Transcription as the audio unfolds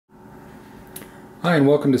Hi, and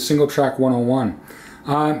welcome to SingleTrack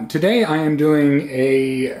 101. Today I am doing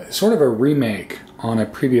a sort of a remake on a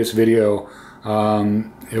previous video.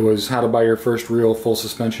 It was how to buy your first real full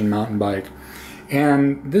suspension mountain bike.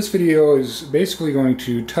 And this video is basically going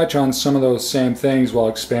to touch on some of those same things while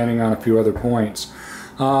expanding on a few other points.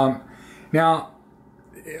 Now,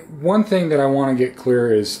 one thing that I want to get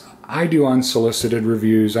clear is I do unsolicited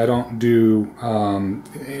reviews. I don't do,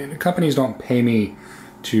 companies don't pay me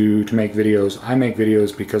to make videos. I make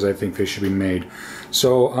videos because I think they should be made.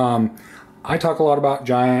 So I talk a lot about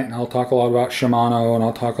Giant, and I'll talk a lot about Shimano, and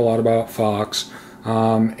I'll talk a lot about Fox.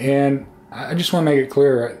 And I just want to make it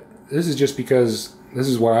clear, this is just because this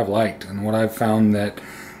is what I've liked and what I've found that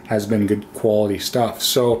has been good quality stuff.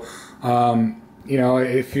 So you know,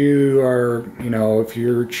 if you are, if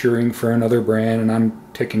you're cheering for another brand and I'm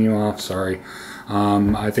ticking you off, sorry.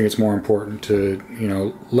 I think it's more important to,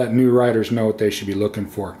 let new riders know what they should be looking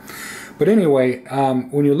for. But anyway,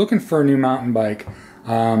 when you're looking for a new mountain bike,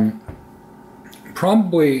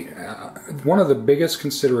 probably one of the biggest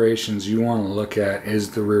considerations you want to look at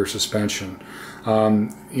is the rear suspension.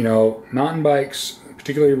 Mountain bikes,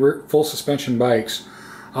 particularly full suspension bikes,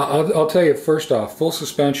 I'll tell you first off, full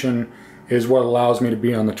suspension is what allows me to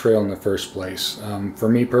be on the trail in the first place. For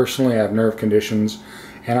me personally, I have nerve conditions,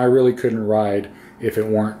 and I really couldn't ride if it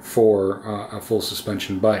weren't for a full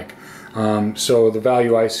suspension bike. So the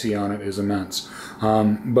value I see on it is immense.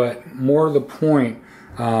 But more to the point,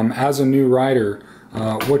 as a new rider,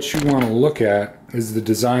 what you want to look at is the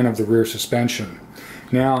design of the rear suspension.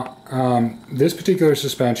 Now, this particular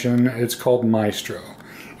suspension, it's called Maestro,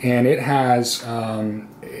 and it has,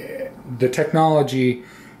 the technology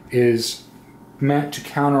is meant to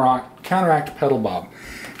counteract pedal bob.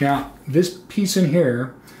 Now, this piece in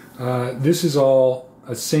here, this is all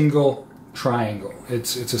a single triangle.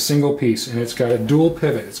 It's a single piece, and it's got a dual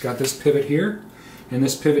pivot. It's got this pivot here and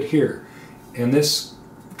this pivot here, and this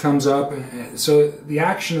comes up, so the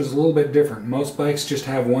action is a little bit different. Most bikes just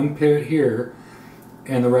have one pivot here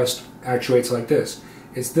and the rest actuates like this.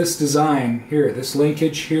 It's this design here, this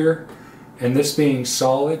linkage here, and this being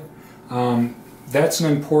solid. That's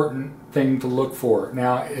an important thing to look for.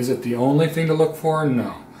 Now, is it the only thing to look for?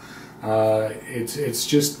 No. It's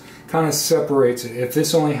just kind of separates it. If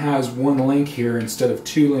this only has one link here instead of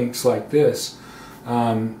two links like this,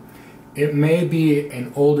 it may be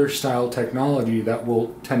an older style technology that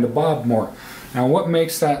will tend to bob more. Now, what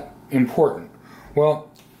makes that important?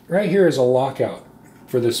 Well, right here is a lockout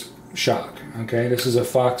for this shock. Okay, this is a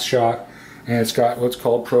Fox shock, and it's got what's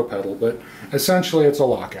called Pro Pedal, but essentially it's a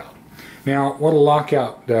lockout. Now, what a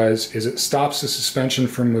lockout does is it stops the suspension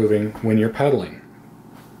from moving when you're pedaling.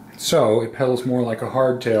 So it pedals more like a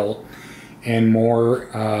hardtail and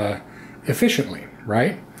more efficiently,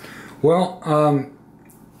 right? Well,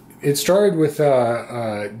 it started with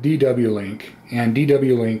DW Link, and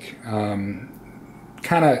DW Link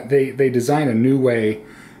they designed a new way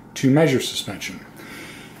to measure suspension.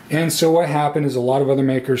 And so what happened is a lot of other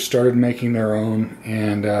makers started making their own,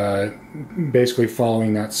 and basically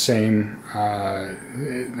following that same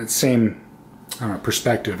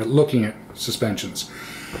perspective at looking at suspensions.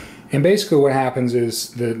 And basically what happens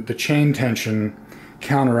is the chain tension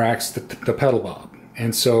counteracts the pedal bob,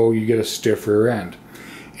 and so you get a stiff rear end.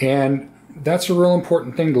 And that's a real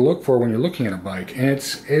important thing to look for when you're looking at a bike. And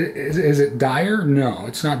is it dire? No,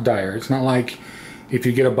 it's not dire. It's not like if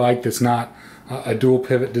you get a bike that's not a dual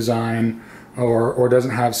pivot design or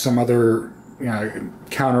doesn't have some other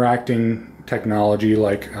counteracting technology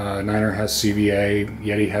like Niner has CVA,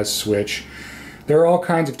 Yeti has Switch. There are all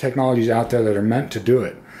kinds of technologies out there that are meant to do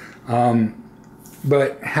it.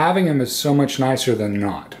 But having them is so much nicer than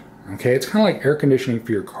not. Okay, it's kind of like air conditioning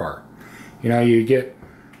for your car. You get,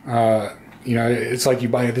 it's like you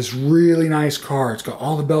buy this really nice car. It's got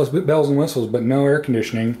all the bells and whistles, but no air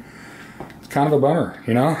conditioning. It's kind of a bummer,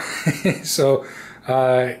 So,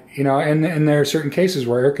 and there are certain cases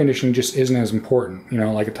where air conditioning just isn't as important.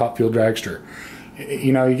 Like a top fuel dragster.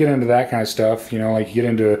 You get into that kind of stuff. Like you get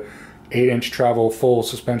into 8-inch travel full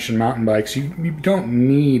suspension mountain bikes. You don't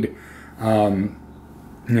need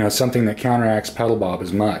something that counteracts pedal bob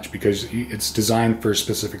as much because it's designed for a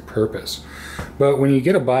specific purpose. But when you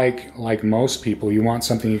get a bike, like most people, you want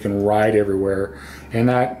something you can ride everywhere, and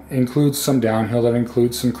that includes some downhill, that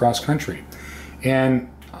includes some cross country. And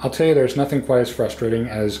I'll tell you, there's nothing quite as frustrating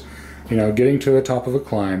as getting to the top of a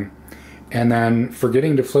climb and then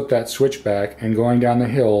forgetting to flip that switch back and going down the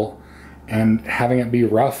hill and having it be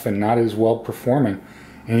rough and not as well performing,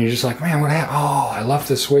 and you're just like, man, what happened? Oh, I left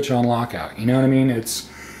the switch on lockout. You know what I mean? It's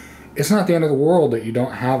not the end of the world that you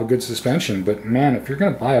don't have a good suspension, but man, if you're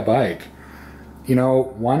going to buy a bike, you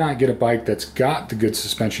know, why not get a bike that's got the good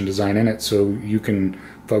suspension design in it so you can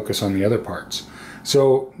focus on the other parts?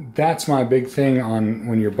 So that's my big thing on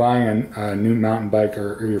when you're buying a new mountain bike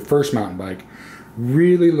or your first mountain bike.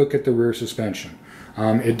 Really look at the rear suspension.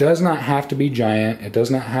 It does not have to be giant. It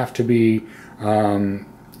does not have to be,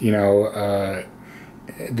 you know,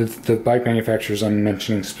 the bike manufacturers I'm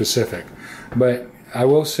mentioning specific. But I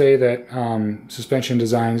will say that suspension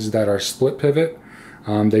designs that are split pivot,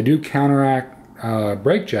 they do counteract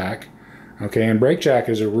brake jack. Okay, and brake jack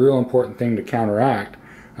is a real important thing to counteract.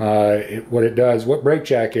 What brake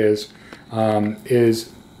jack is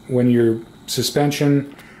when your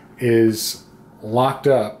suspension is locked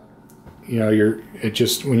up, you know,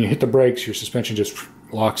 when you hit the brakes, your suspension just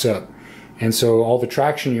locks up, and so all the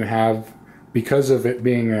traction you have, because of it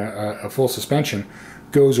being a full suspension,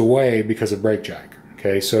 goes away because of brake jack.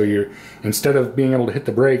 Okay, so instead of being able to hit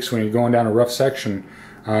the brakes when you're going down a rough section,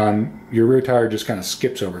 your rear tire just kind of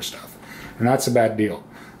skips over stuff, and that's a bad deal.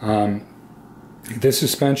 This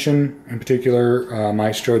suspension in particular,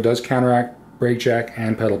 Maestro, does counteract brake jack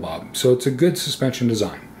and pedal bob, so it's a good suspension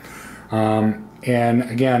design. And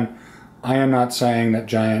again, I am not saying that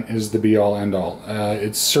Giant is the be-all end-all.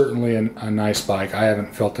 It's certainly a nice bike. I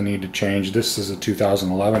haven't felt the need to change. This is a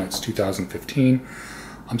 2011, it's 2015.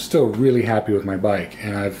 I'm still really happy with my bike,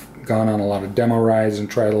 and I've gone on a lot of demo rides and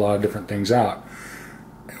tried a lot of different things out.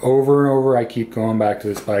 Over and over, I keep going back to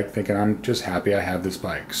this bike thinking I'm just happy I have this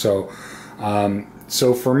bike. So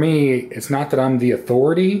for me, it's not that I'm the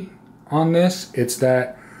authority on this, it's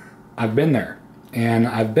that I've been there and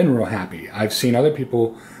I've been real happy. I've seen other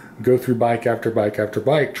people go through bike after bike after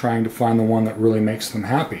bike trying to find the one that really makes them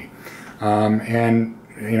happy. And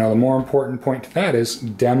you know, the more important point to that is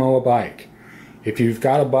demo a bike. If you've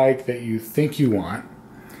got a bike that you think you want,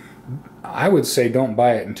 I would say don't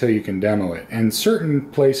buy it until you can demo it. And certain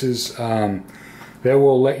places, they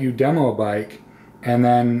will let you demo a bike, and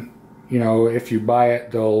then, you know, if you buy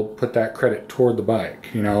it, they'll put that credit toward the bike.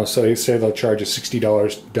 You know, so they say they'll charge you $60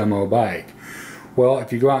 to demo a bike. Well,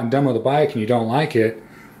 if you go out and demo the bike and you don't like it,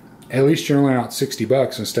 at least you're only out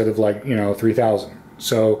 $60 instead of, like, you know, $3,000.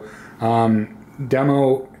 So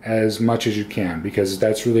demo as much as you can, because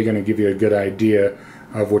that's really going to give you a good idea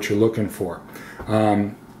of what you're looking for.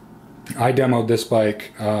 I demoed this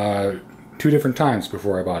bike 2 different times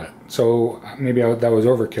before I bought it, so maybe that was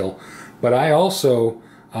overkill. But I also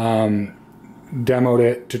demoed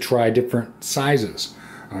it to try different sizes.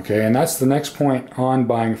 Okay, and that's the next point on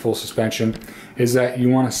buying full suspension, is that you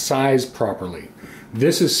want to size properly.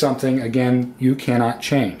 This is something, again, you cannot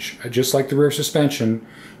change. Just like the rear suspension,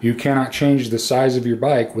 you cannot change the size of your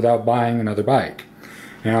bike without buying another bike.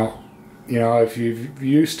 Now, you know, if you're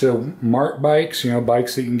used to Mart bikes, you know,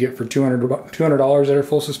 bikes that you can get for $200 that are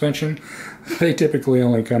full suspension, they typically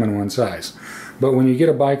only come in one size. But when you get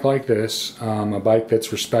a bike like this, a bike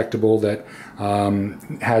that's respectable, that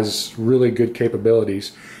has really good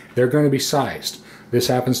capabilities, they're going to be sized. This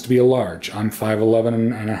happens to be a large. I'm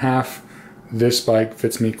 5'11 and a half. This bike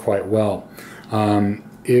fits me quite well.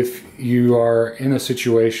 If you are in a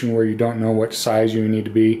situation where you don't know what size you need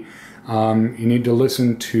to be, you need to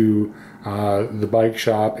listen to the bike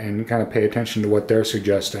shop and kind of pay attention to what they're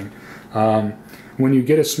suggesting. When you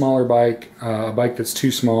get a smaller bike, a bike that's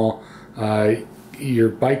too small,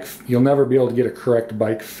 you'll never be able to get a correct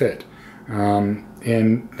bike fit.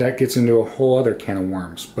 And that gets into a whole other can of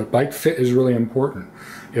worms. But bike fit is really important.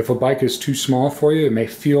 If a bike is too small for you, it may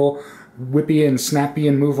feel whippy and snappy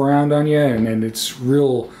and move around on you, and it's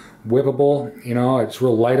real whippable, you know, it's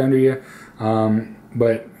real light under you.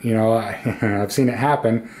 But, you know, I've seen it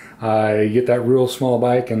happen. You get that real small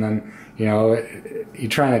bike, and then, you know, you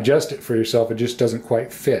try and adjust it for yourself, it just doesn't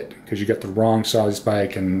quite fit because you got the wrong size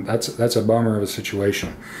bike, and that's a bummer of a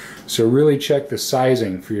situation. So really check the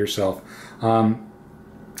sizing for yourself.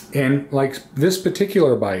 And like this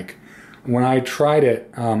particular bike, when I tried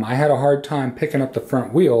it, I had a hard time picking up the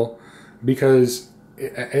front wheel because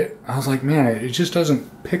I was like, man, it just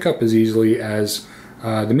doesn't pick up as easily as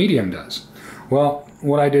the medium does. Well,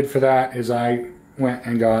 what I did for that is I went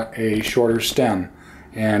and got a shorter stem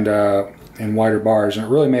and wider bars, and it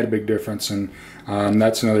really made a big difference. And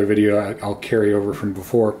that's another video I'll carry over from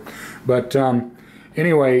before. But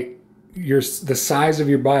anyway, the size of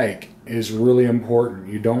your bike is really important.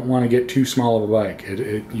 You don't want to get too small of a bike.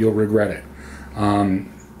 You'll regret it.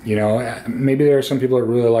 You know, maybe there are some people that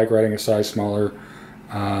really like riding a size smaller.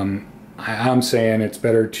 I'm saying it's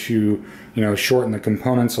better to, you know, shorten the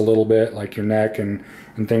components a little bit, like your neck and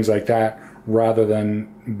things like that, rather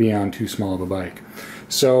than be on too small of a bike.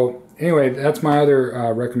 So anyway, that's my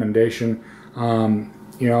other recommendation. You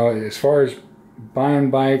know, as far as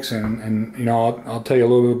buying bikes, and you know, I'll tell you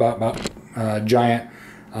a little bit about Giant.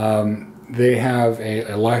 They have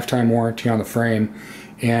a lifetime warranty on the frame,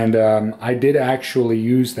 and I did actually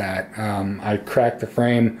use that. I cracked the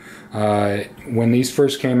frame when these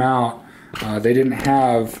first came out. They didn't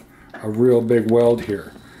have a real big weld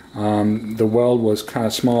here. The weld was kind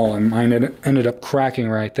of small, and mine ended up cracking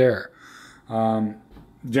right there.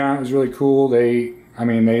 Giant was really cool. They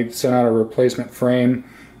sent out a replacement frame,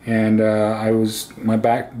 and my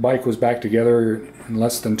bike was back together in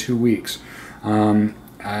less than 2 weeks.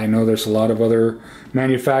 I know there's a lot of other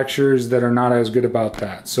manufacturers that are not as good about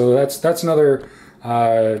that. So that's another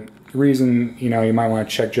reason, you know, you might want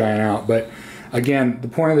to check Giant out. But again, the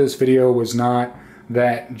point of this video was not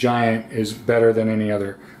that Giant is better than any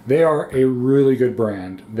other. They are a really good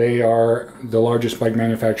brand. They are the largest bike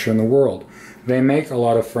manufacturer in the world. They make a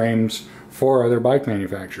lot of frames for other bike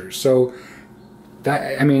manufacturers. So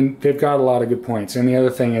that, I mean, they've got a lot of good points. And the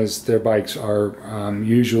other thing is their bikes are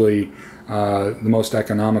usually the most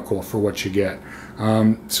economical for what you get.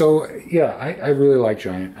 So yeah, I really like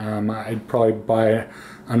Giant. I'd probably buy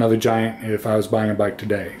another Giant if I was buying a bike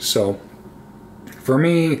today. So for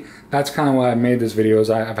me, that's kind of why I made this video. Is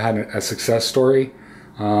I've had a success story.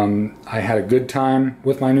 I had a good time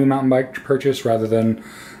with my new mountain bike purchase rather than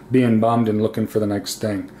being bummed and looking for the next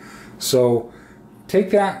thing. So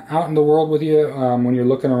take that out in the world with you when you're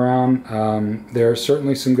looking around. There are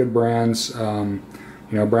certainly some good brands.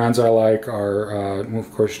 You know, brands I like are, well,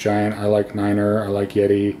 of course, Giant. I like Niner. I like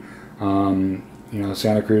Yeti. You know,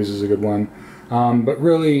 Santa Cruz is a good one. But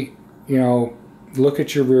really, you know, look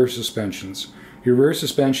at your rear suspensions. Your rear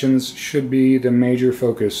suspensions should be the major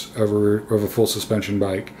focus of a full suspension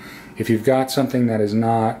bike. If you've got something that is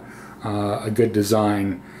not a good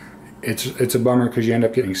design, it's a bummer because you end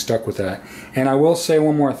up getting stuck with that. And I will say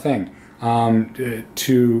one more thing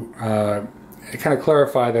to kind of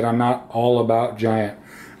clarify that I'm not all about Giant.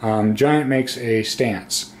 Giant makes a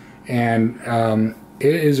stance, and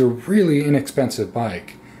it is a really inexpensive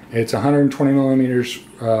bike. It's 120 millimeters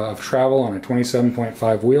of travel on a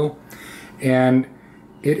 27.5 wheel, and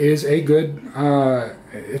it is a good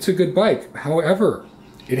it's a good bike. However,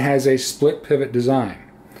 it has a split pivot design,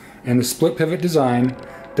 and the split pivot design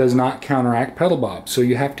does not counteract pedal bob, so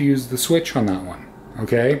you have to use the switch on that one.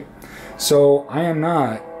 Okay, so I am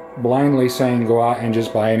not blindly saying go out and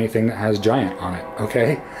just buy anything that has Giant on it.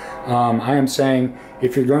 Okay, I am saying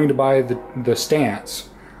if you're going to buy the stance,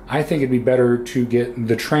 I think it'd be better to get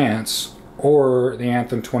the Trance or the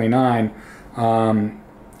Anthem 29,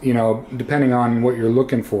 you know, depending on what you're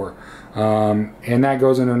looking for. And that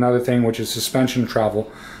goes into another thing, which is suspension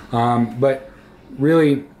travel. But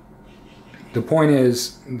really, the point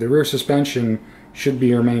is the rear suspension should be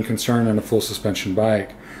your main concern in a full suspension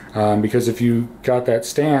bike. Because if you got that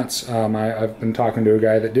stance, I've been talking to a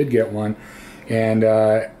guy that did get one, and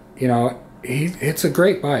you know, it's a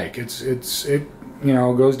great bike. It you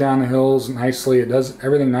know, goes down the hills nicely. It does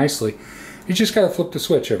everything nicely. You just got to flip the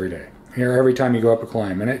switch every day, or every time you go up a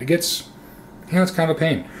climb, and it gets, you know, it's kind of a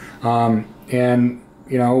pain. And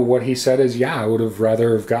you know what he said is, yeah, I would have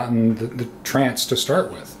rather have gotten the Trance to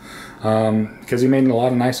start with, because he made a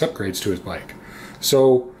lot of nice upgrades to his bike.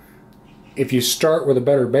 So if you start with a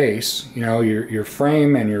better base, you know, your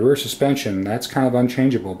frame and your rear suspension, that's kind of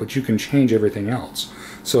unchangeable, but you can change everything else.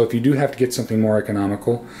 So if you do have to get something more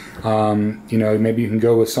economical, you know, maybe you can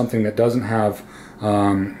go with something that doesn't have,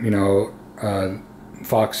 you know,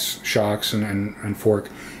 Fox shocks and fork.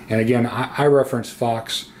 And again, I reference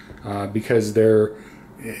Fox because their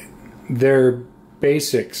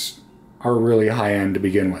basics are really high end to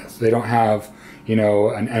begin with. They don't have, you know,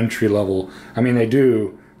 an entry level. I mean, they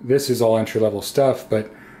do. This is all entry level stuff,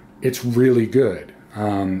 but it's really good.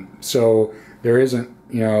 So there isn't,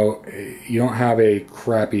 you know, you don't have a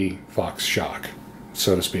crappy Fox shock,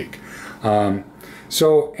 so to speak.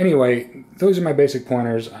 So anyway, those are my basic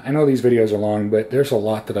pointers. I know these videos are long, but there's a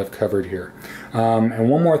lot that I've covered here. And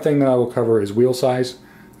one more thing that I will cover is wheel size.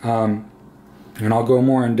 And I'll go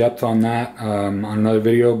more in depth on that on another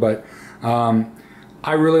video, but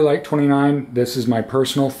I really like 29. This is my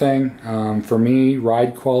personal thing. For me,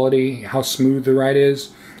 ride quality, how smooth the ride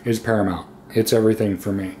is paramount. It's everything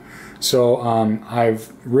for me. So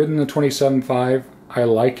I've ridden the 27.5. I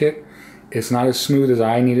like it. It's not as smooth as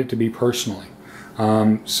I need it to be personally.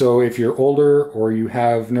 So if you're older, or you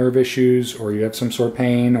have nerve issues, or you have some sort of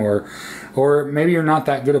pain, or maybe you're not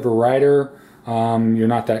that good of a rider, you're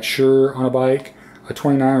not that sure on a bike, a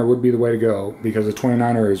 29er would be the way to go, because a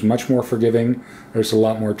 29er is much more forgiving. There's a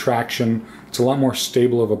lot more traction. It's a lot more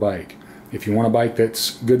stable of a bike. If you want a bike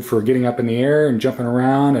that's good for getting up in the air and jumping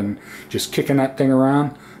around and just kicking that thing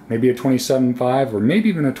around, maybe a 27.5 or maybe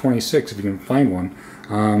even a 26 if you can find one.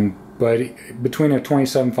 But between a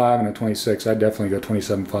 27.5 and a 26, I'd definitely go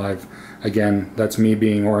 27.5. Again, that's me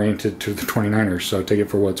being oriented to the 29ers, so take it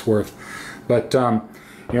for what it's worth. But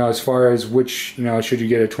you know, as far as which, you know, should you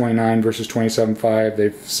get a 29 versus 27.5,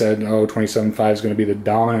 they've said, oh, 27.5 is going to be the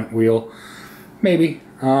dominant wheel. Maybe.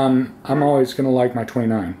 I'm always going to like my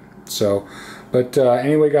 29. So, but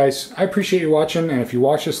anyway, guys, I appreciate you watching, and if you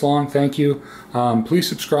watch this long, thank you. Please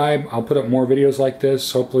subscribe. I'll put up more videos like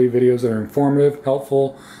this, hopefully videos that are informative,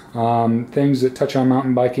 helpful, things that touch on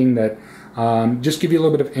mountain biking that just give you a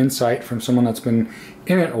little bit of insight from someone that's been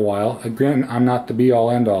in it a while. Again, I'm not the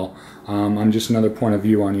be-all, end-all. I'm just another point of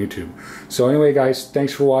view on YouTube. So anyway, guys,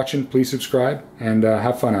 thanks for watching. Please subscribe, and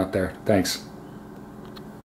have fun out there. Thanks.